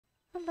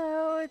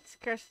Hello, it's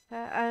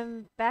Krista.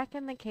 I'm back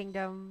in the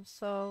kingdom,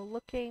 so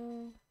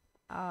looking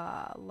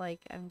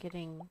like I'm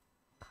getting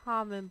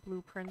common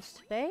blueprints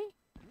today.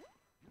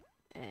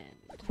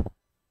 And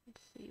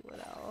let's see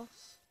what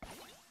else.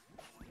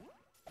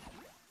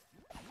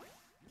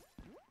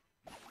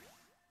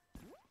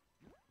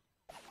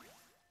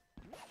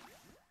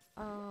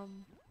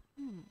 Um,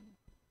 hmm.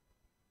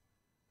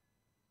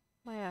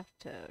 Might have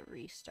to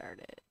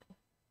restart it.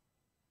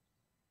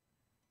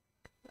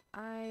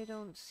 I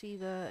don't see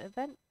the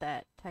event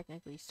that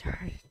technically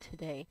started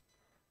today.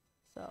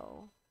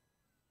 So,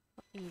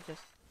 let me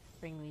just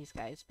bring these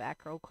guys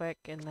back real quick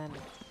and then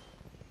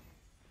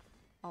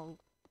I'll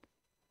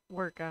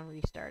work on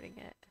restarting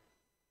it.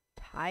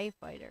 TIE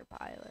Fighter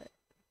Pilot.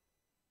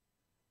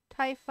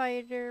 TIE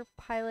Fighter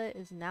Pilot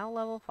is now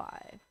level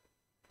 5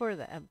 for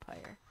the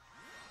Empire.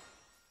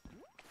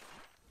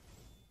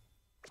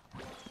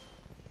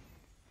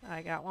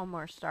 I got one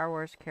more Star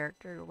Wars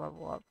character to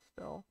level up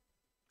still.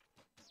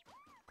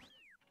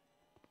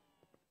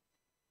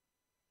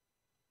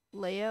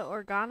 Leia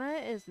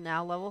Organa is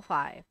now level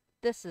 5.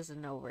 This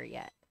isn't over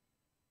yet.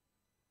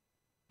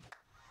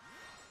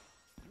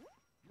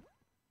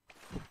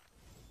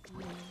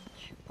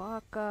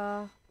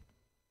 Chewbacca.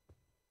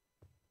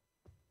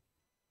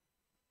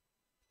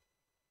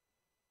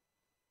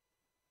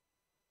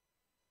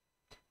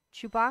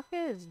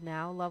 Chewbacca is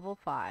now level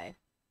 5.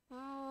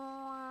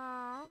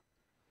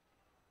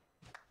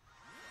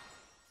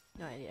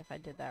 No idea if I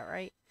did that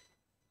right.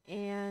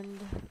 And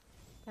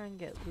try and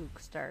get Luke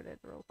started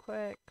real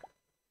quick.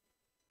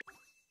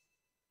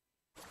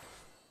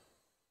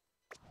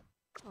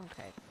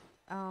 Okay.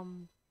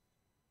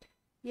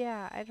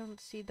 Yeah, I don't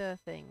see the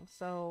thing,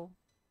 so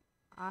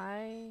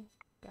I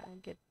gotta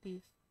get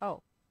these.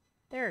 Oh,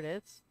 there it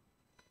is.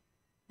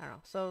 I don't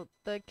know. So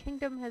the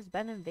kingdom has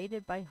been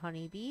invaded by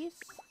honeybees.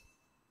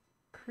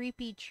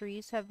 Creepy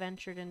trees have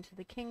ventured into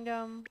the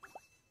kingdom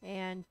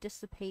and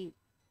dissipate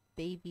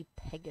baby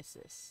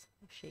Pegasus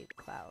shaped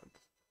clouds.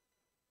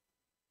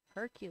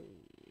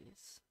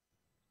 Hercules.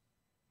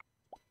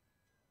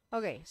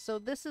 Okay, so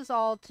this is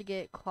all to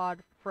get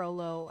Claude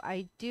Frollo.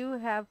 I do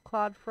have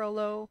Claude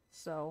Frollo,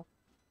 so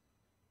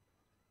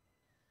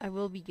I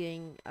will be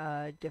getting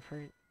a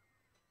different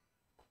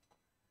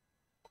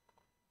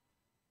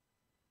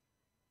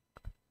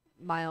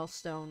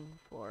milestone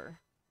for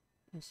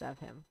instead of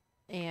him.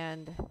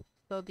 And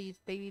so these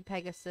baby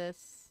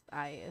Pegasus,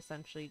 I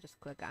essentially just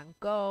click on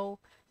go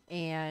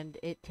and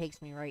it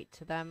takes me right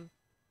to them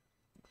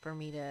for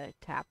me to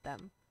tap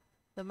them.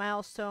 The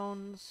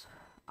milestones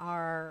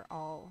are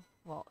all,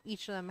 well,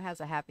 each of them has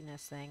a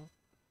happiness thing.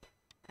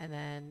 And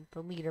then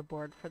the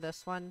leaderboard for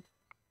this one.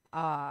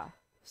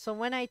 So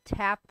when I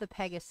tap the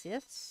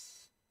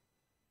Pegasus,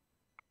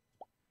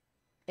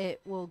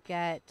 it will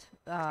get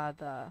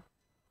the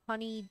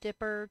honey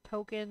dipper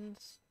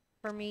tokens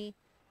for me.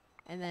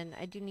 And then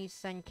I do need to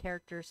send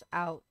characters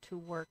out to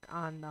work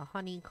on the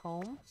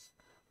honeycombs.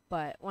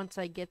 But once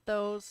I get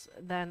those,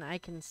 then I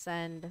can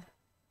send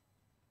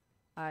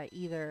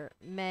either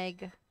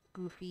Meg,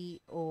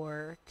 Goofy,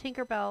 or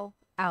Tinkerbell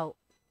out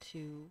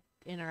to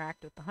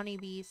interact with the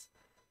honeybees.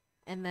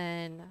 And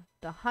then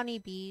the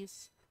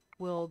honeybees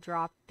will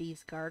drop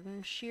these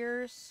garden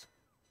shears.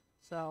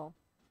 So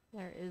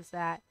there is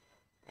that.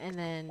 And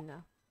then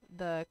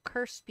the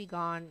curse be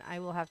gone, I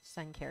will have to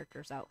send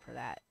characters out for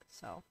that.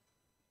 So,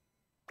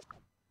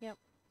 yep.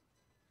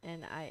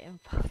 And I am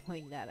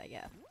following that, I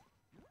guess.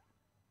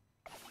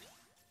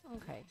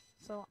 Okay,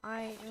 so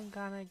I am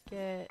gonna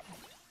get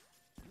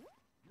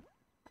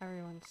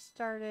everyone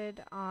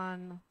started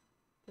on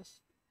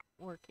just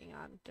working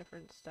on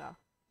different stuff.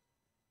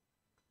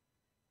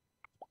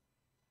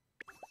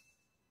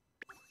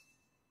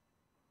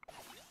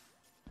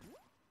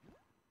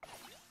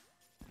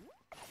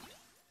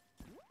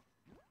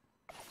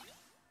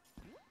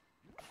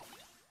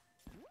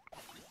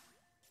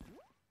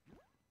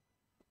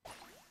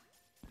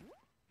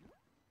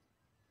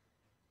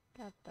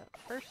 Got the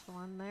first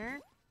one there.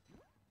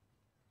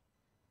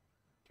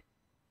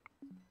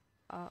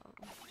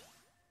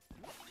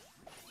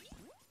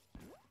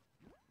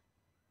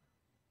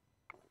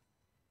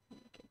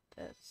 Get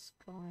this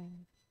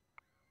going.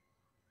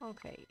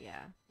 Okay,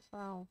 yeah.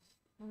 So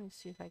let me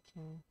see if I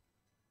can.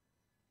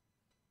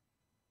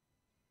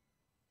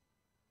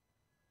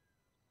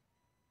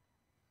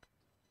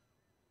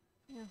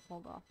 Yeah,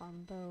 hold off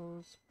on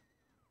those.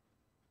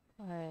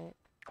 But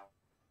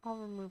I'll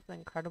remove the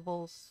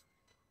Incredibles.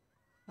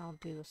 I'll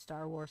do the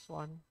Star Wars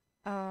one.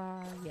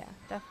 Yeah,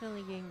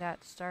 definitely getting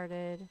that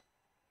started.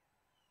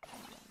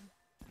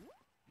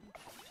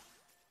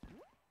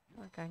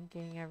 Work on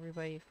getting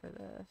everybody for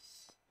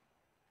this.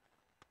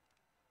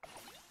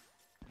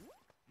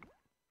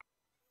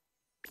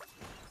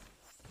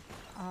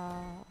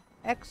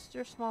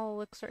 Extra small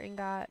elixir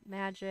ingot,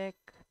 magic.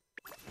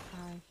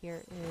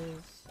 Here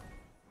is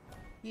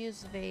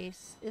use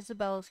vase,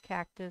 Isabella's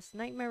cactus,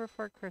 nightmare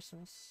before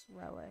Christmas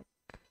relic.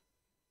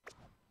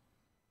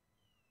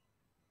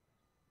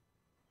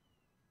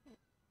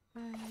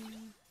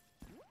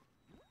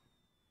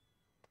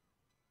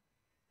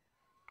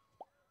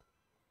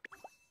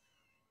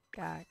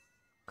 got a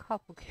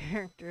couple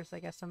characters. I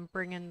guess I'm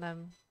bringing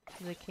them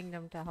to the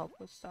kingdom to help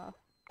with stuff.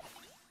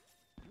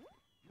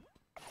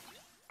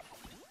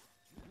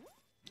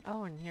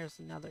 Oh, and here's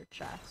another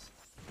chest.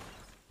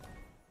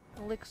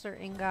 Elixir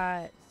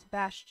ingot,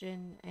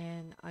 Sebastian,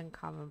 and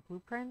uncommon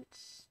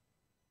blueprints.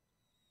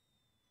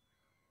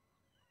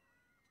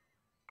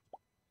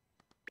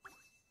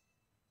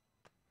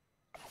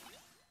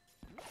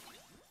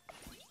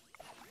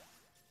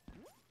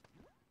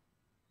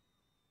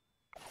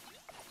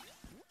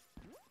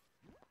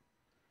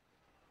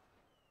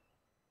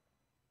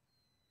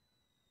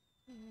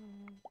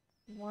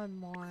 One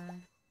more.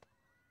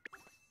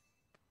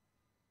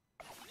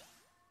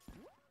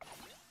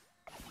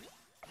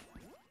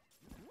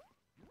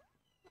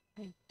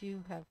 I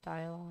do have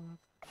dialogue.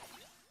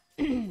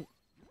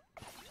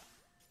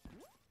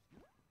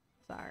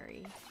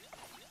 Sorry.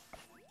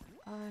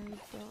 I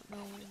don't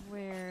know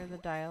where the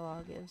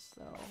dialogue is,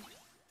 though.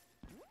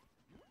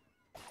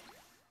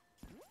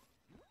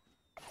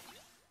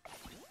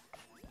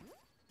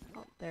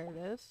 Oh, there it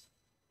is.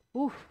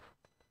 Oof.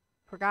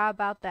 Forgot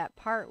about that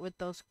part with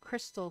those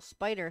crystal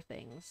spider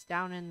things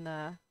down in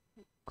the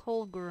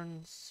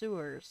Kolgrun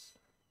sewers.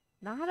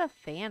 Not a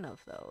fan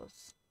of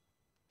those.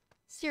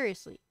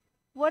 Seriously,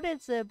 what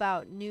is it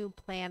about new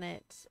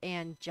planets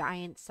and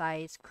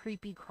giant-sized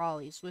creepy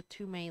crawlies with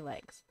too many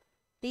legs?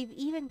 They've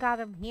even got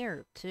them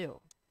here,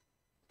 too.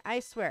 I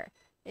swear,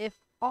 if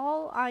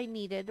all I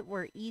needed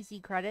were easy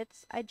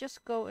credits, I'd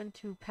just go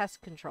into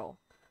pest control.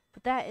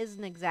 But that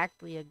isn't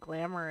exactly a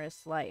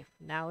glamorous life,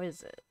 now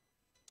is it?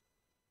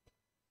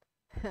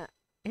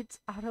 It's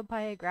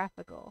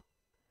autobiographical.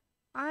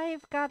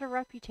 I've got a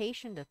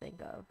reputation to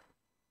think of.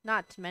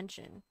 Not to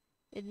mention,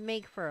 it'd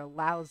make for a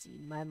lousy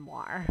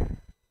memoir.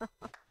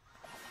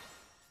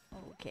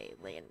 Okay,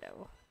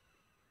 Lando.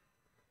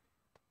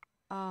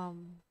 Yeah.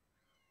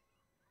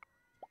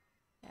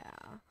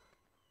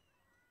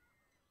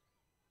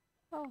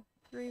 Oh,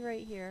 3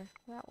 right here.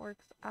 That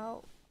works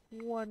out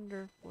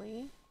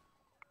wonderfully.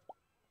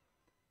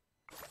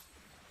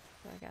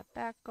 So I got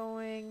that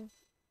going.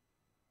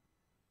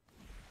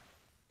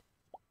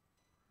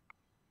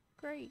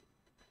 Great.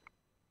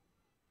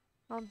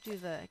 I'll do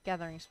the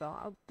gathering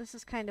spell. This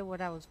is kind of what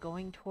I was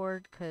going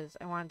toward, because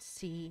I want to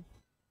see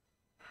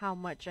how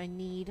much I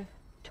need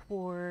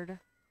toward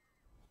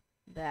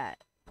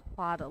that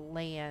plot of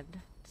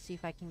land. See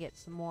if I can get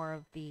some more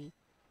of the,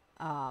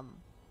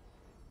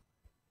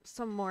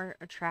 some more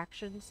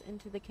attractions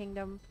into the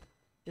kingdom,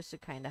 just to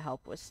kind of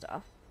help with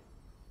stuff.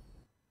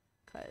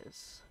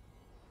 Because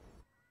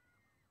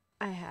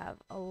I have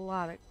a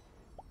lot of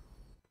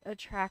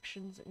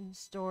attractions in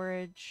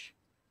storage.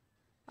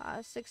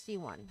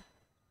 61.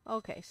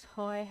 Okay,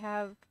 so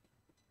I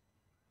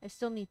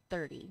still need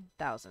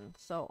 30,000.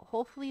 So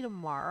hopefully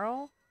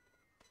tomorrow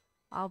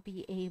I'll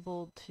be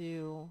able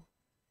to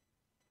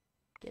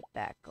get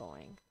that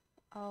going.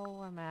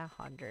 Oh, I'm at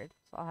 100,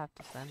 so I'll have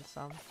to send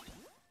some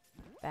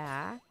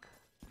back.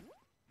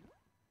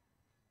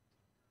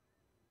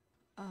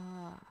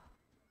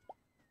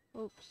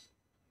 Oops.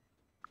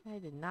 I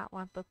did not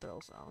want the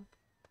thrill zone.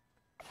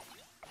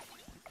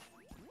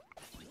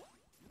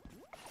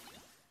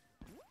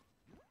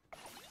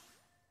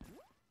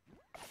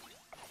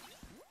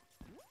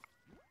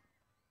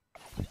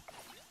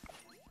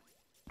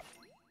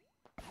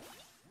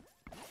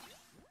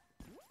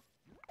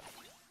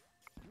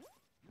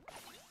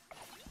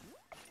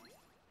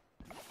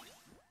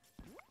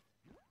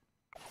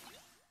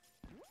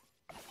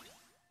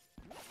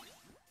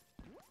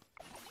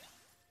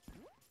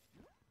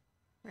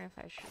 Or if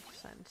I should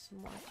send some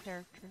more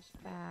characters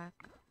back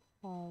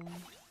home,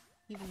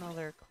 even though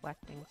they're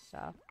collecting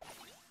stuff.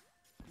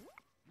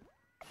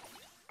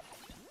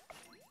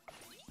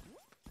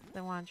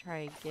 I want to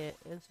try to get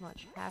as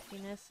much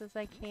happiness as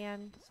I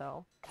can,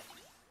 so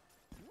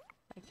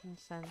I can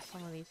send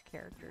some of these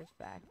characters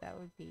back. That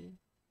would be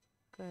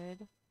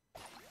good.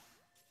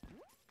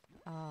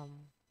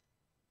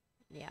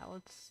 Yeah,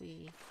 let's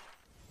see.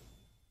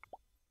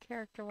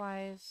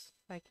 Character-wise,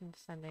 if I can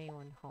send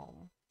anyone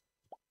home.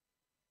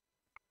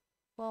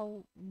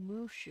 Well,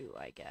 Mushu,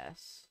 I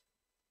guess.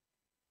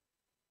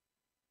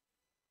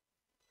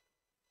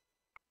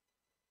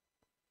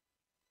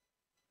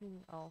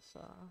 And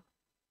also,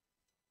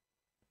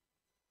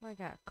 I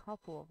got a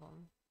couple of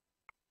them.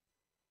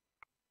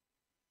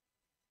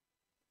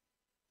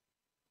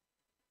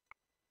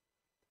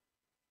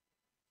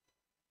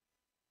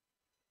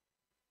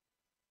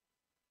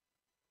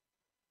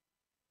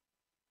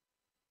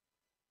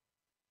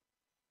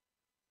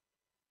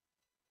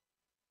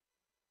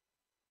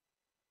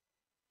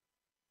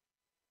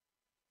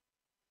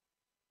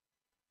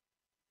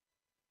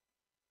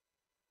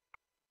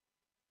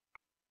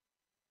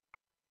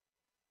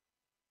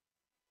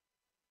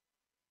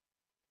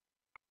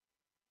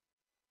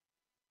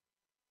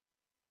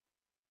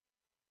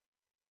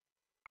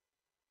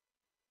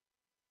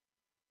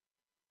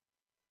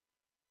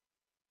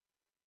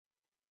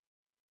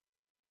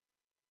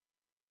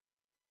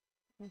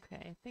 Okay,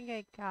 I think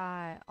I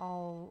got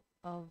all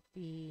of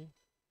the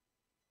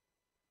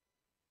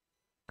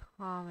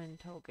common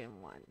token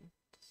ones.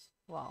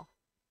 Well,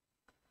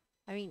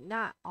 I mean,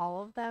 not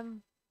all of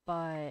them,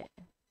 but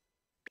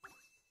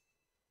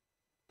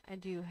I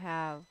do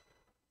have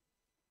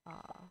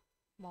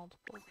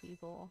multiple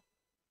people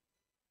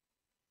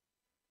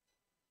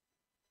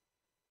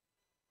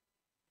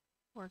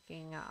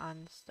working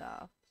on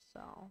stuff,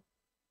 so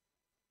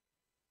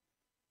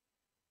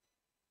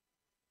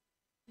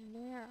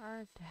there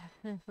are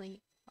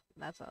definitely,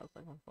 that's what I was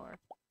looking for.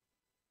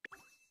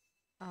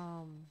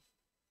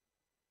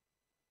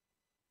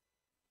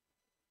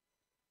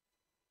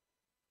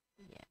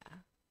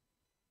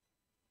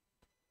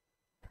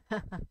 Yeah.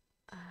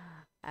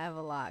 I have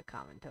a lot of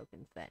common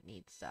tokens that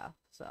need stuff,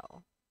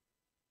 so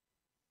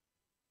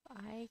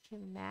I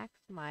can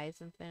maximize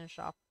and finish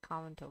off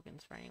common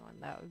tokens for anyone.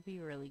 That would be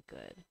really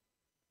good.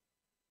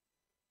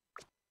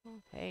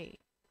 Okay.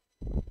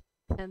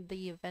 And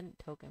the event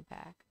token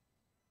pack.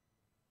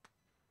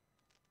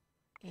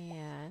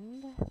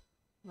 And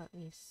let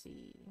me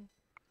see.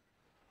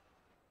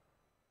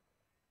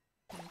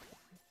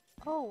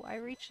 Oh, I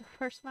reached the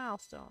first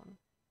milestone.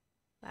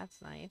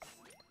 That's nice.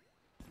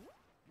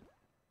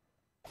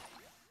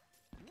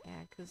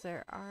 Yeah, because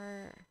there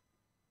are...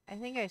 I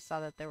think I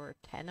saw that there were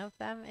 10 of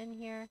them in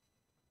here.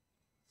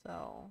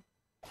 So...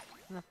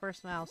 And the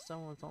first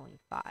milestone was only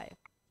 5.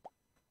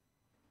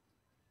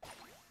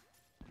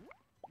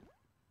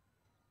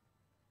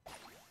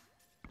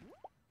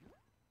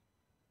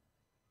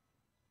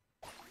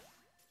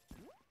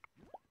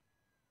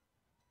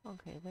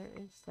 Okay, there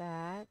is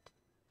that.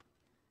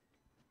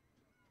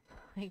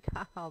 I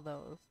got all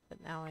those,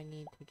 but now I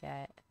need to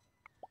get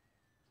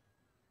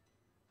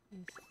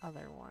these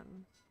other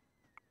ones.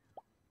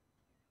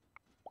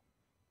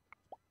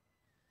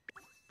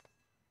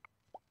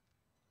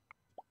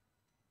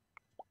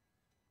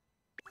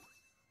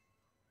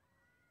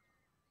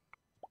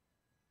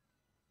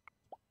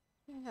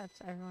 I think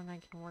that's everyone I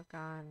can work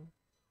on.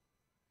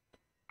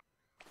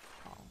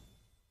 Oh.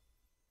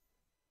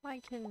 I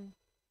can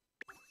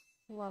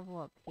level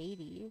up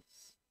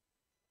Hades.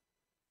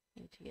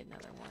 Need to get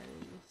another one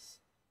of these.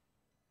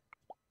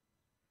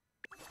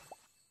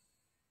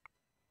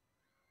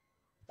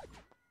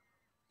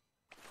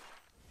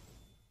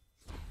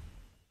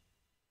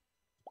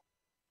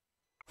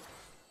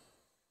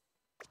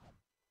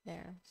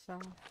 There, so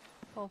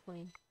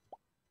hopefully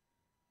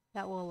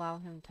that will allow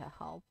him to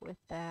help with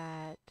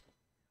that.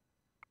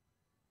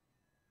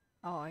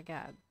 Oh, I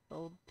gotta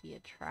build the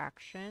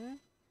attraction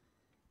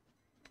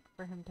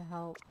for him to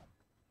help.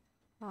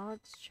 Well,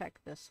 let's check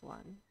this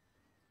one.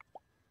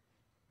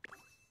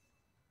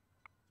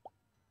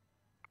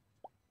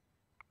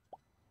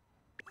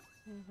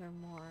 These are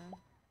more...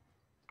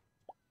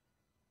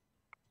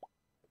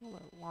 a little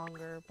bit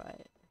longer,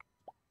 but...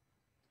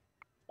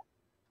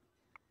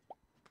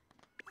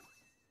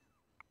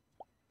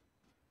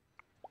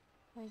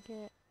 I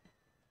get...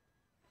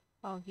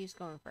 Oh, he's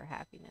going for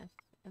happiness.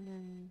 And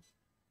then...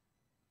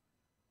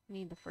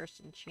 need the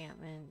first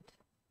enchantment.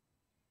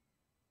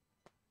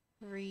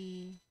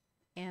 3...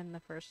 and the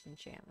first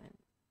enchantment.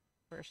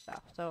 First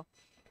off. So...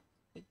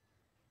 I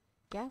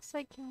guess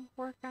I can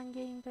work on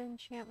getting the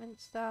enchantment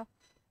stuff.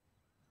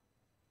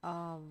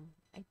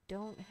 I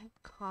don't have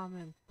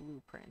common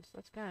blueprints.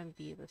 That's gonna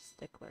be the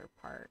stickler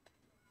part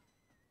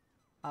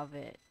of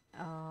it.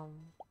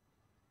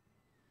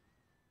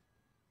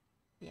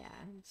 Yeah,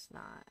 it's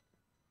not.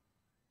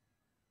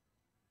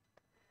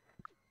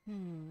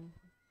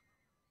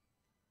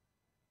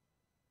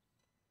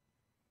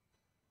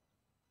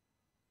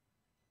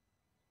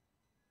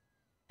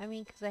 I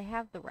mean, because I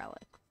have the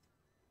relics,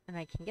 and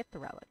I can get the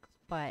relics,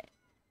 but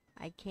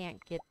I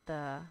can't get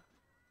the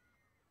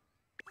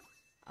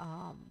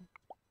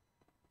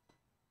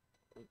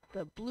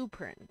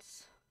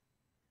blueprints.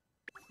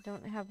 I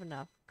don't have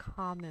enough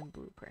common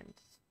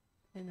blueprints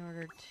in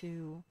order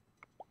to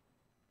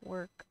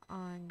work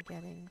on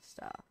getting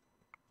stuff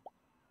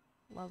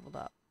leveled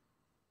up.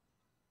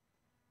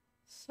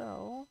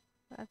 So,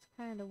 that's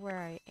kind of where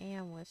I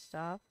am with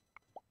stuff.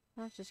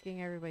 Now it's just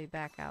getting everybody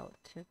back out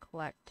to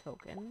collect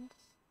tokens.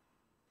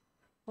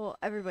 Well,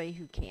 everybody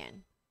who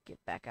can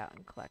get back out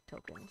and collect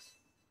tokens.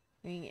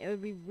 I mean, it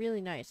would be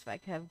really nice if I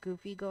could have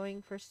Goofy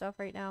going for stuff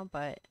right now,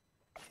 but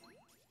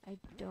I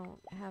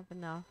don't have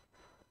enough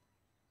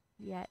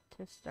yet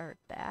to start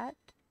that.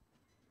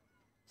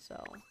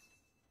 So,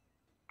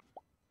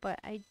 but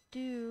I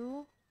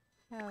do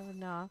have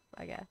enough,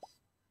 I guess,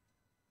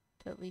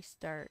 to at least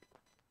start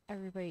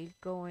everybody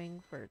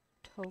going for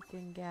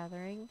token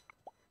gathering.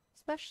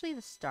 Especially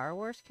the Star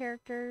Wars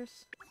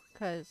characters,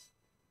 because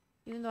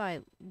even though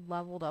I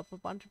leveled up a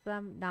bunch of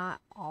them,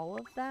 not all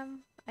of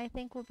them, I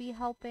think, will be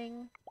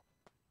helping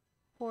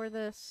for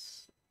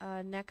this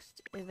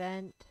next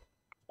event.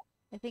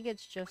 I think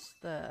it's just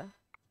the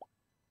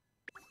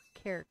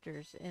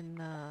characters in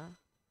the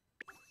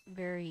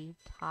very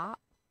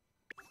top,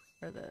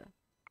 or the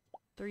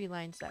 3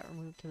 lines that were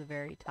moved to the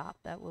very top,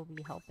 that will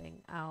be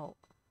helping out.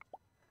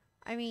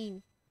 I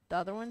mean, the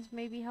other ones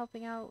may be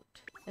helping out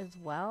as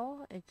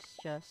well. It's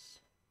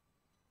just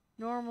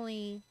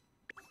normally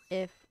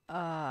if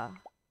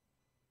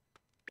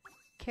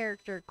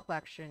character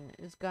collection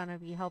is gonna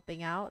be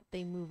helping out,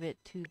 they move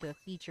it to the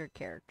featured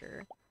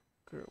character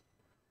group.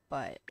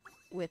 But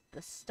with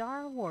the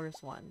Star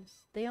Wars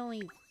ones, they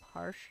only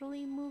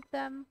partially move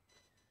them.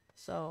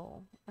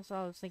 So that's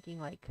why I was thinking,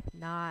 like,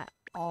 not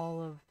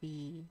all of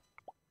the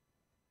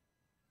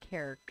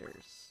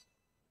characters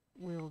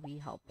will be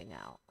helping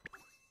out.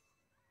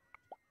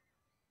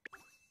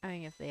 I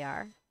mean, if they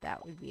are,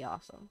 that would be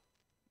awesome.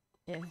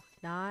 If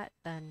not,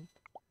 then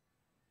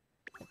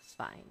it's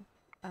fine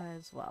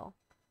as well.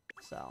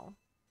 So,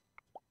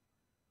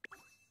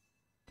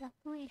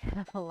 definitely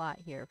have a lot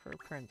here for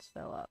Prince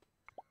Philip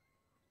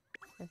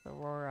with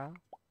Aurora,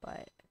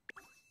 but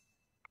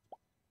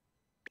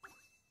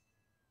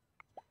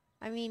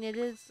I mean,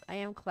 I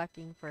am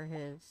collecting for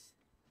his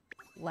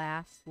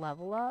last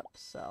level up,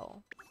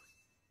 so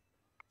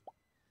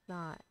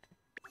not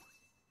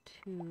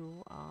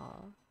too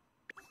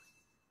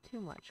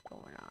much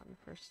going on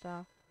for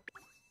stuff.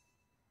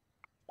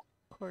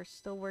 Of course,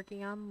 still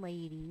working on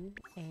Lady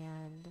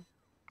and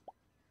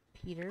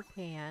Peter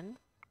Pan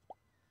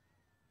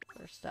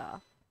for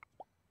stuff.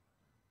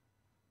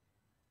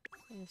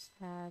 I just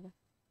had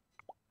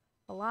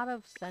a lot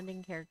of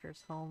sending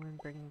characters home and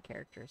bringing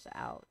characters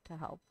out to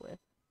help with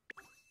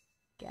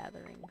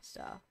gathering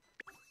stuff.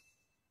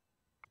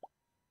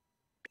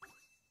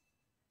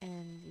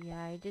 And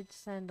yeah, I did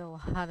send a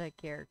lot of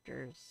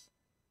characters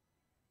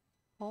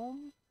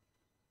home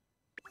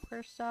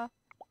for stuff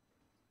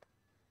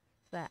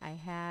so that I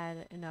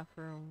had enough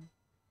room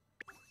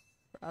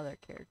for other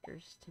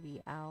characters to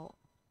be out.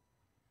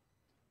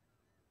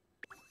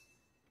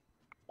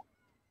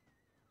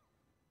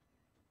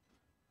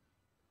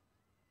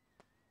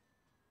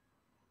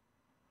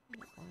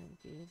 I'm going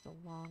to use the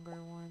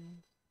longer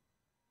ones.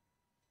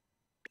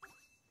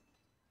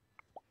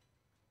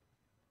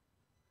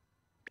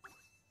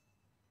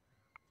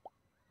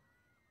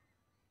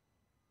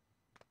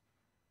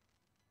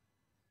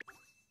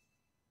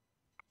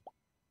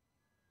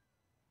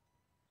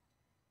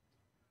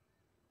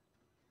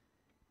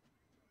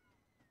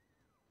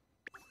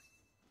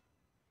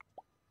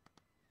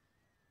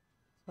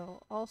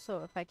 So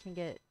also, if I can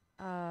get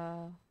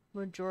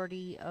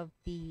majority of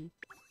the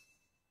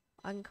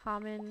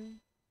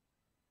uncommon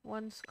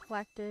ones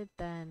collected,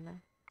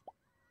 then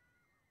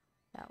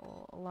that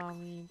will allow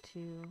me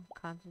to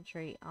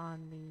concentrate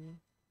on the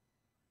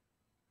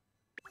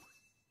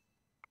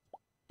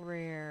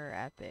rare,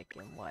 epic,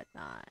 and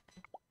whatnot.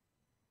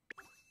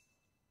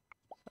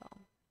 So,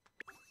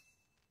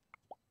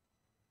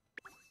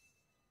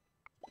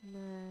 and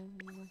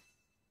then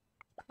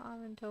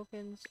common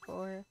tokens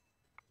for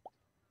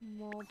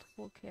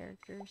multiple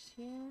characters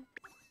here.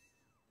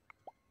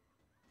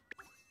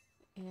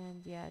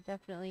 And yeah,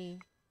 definitely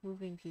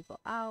moving people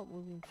out,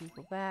 moving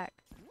people back.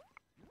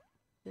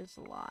 There's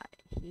a lot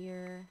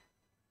here.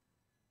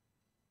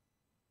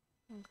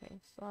 Okay,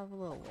 still have a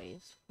little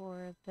ways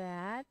for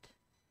that.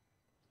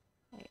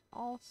 I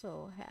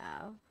also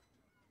have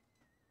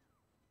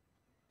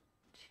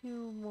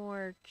 2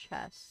 more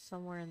chests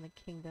somewhere in the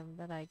kingdom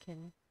that I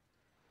can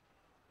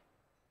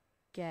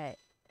get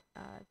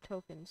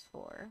tokens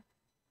for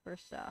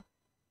stuff.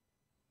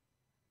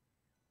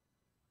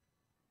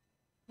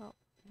 Oh,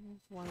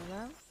 here's one of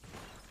them.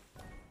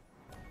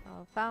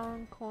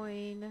 Found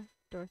coin,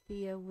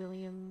 Dorothea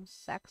Williams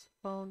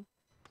saxophone,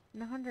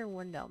 and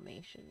 101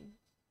 Dalmatians.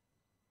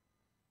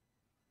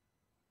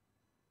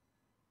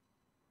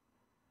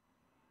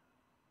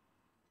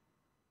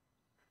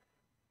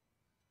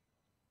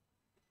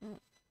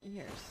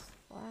 Here's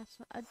the last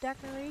one. A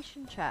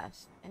decoration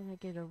chest, and I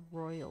get a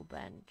royal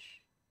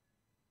bench.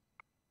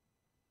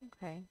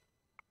 Okay,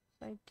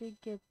 so I did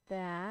get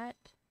that.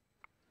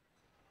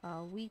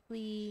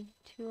 Weekly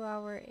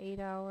 2-hour,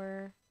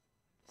 8-hour,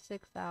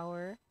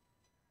 6-hour.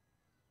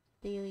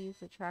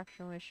 Dailies,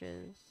 attraction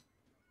wishes,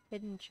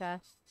 hidden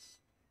chests.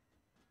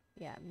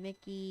 Yeah,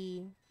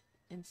 Mickey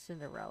and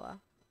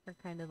Cinderella are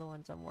kind of the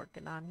ones I'm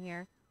working on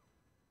here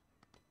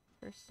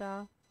for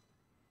stuff.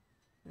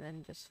 And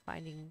then just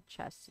finding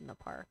chests in the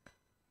park.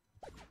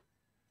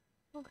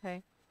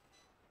 Okay.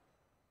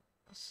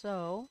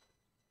 So,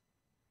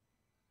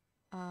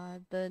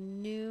 the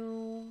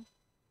new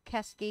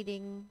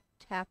cascading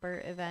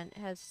tapper event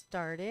has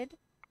started.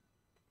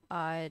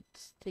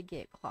 It's to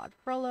get Claude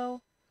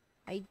Frollo.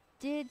 I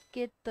did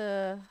get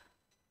the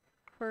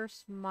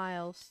first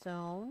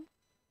milestone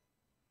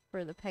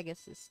for the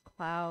Pegasus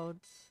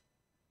Clouds.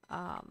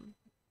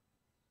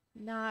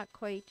 Not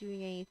quite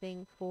doing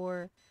anything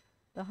for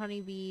the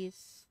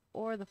honeybees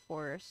or the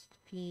forest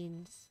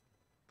fiends.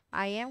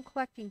 I am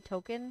collecting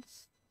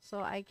tokens,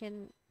 so I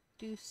can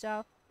do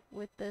stuff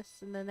with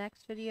this in the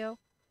next video.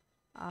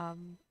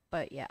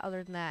 But yeah,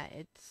 other than that,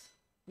 it's,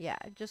 yeah,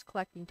 just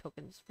collecting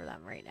tokens for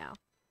them right now.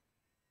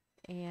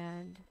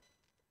 And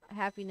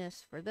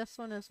happiness for this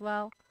one as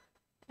well.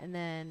 And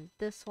then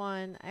this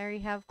one, I already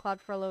have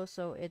Claude Frollo,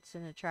 so it's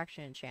an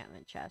attraction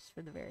enchantment chest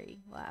for the very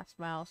last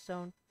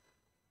milestone.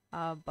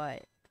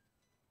 But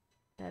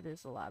that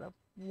is a lot of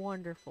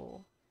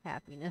wonderful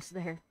happiness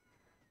there.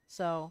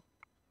 So,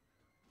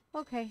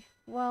 okay,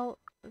 well,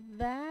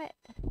 that...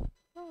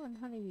 Oh, and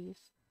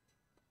honeybees.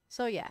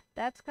 So yeah,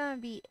 that's gonna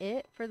be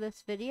it for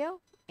this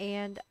video,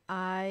 and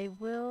I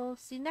will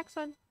see you next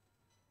one.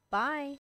 Bye!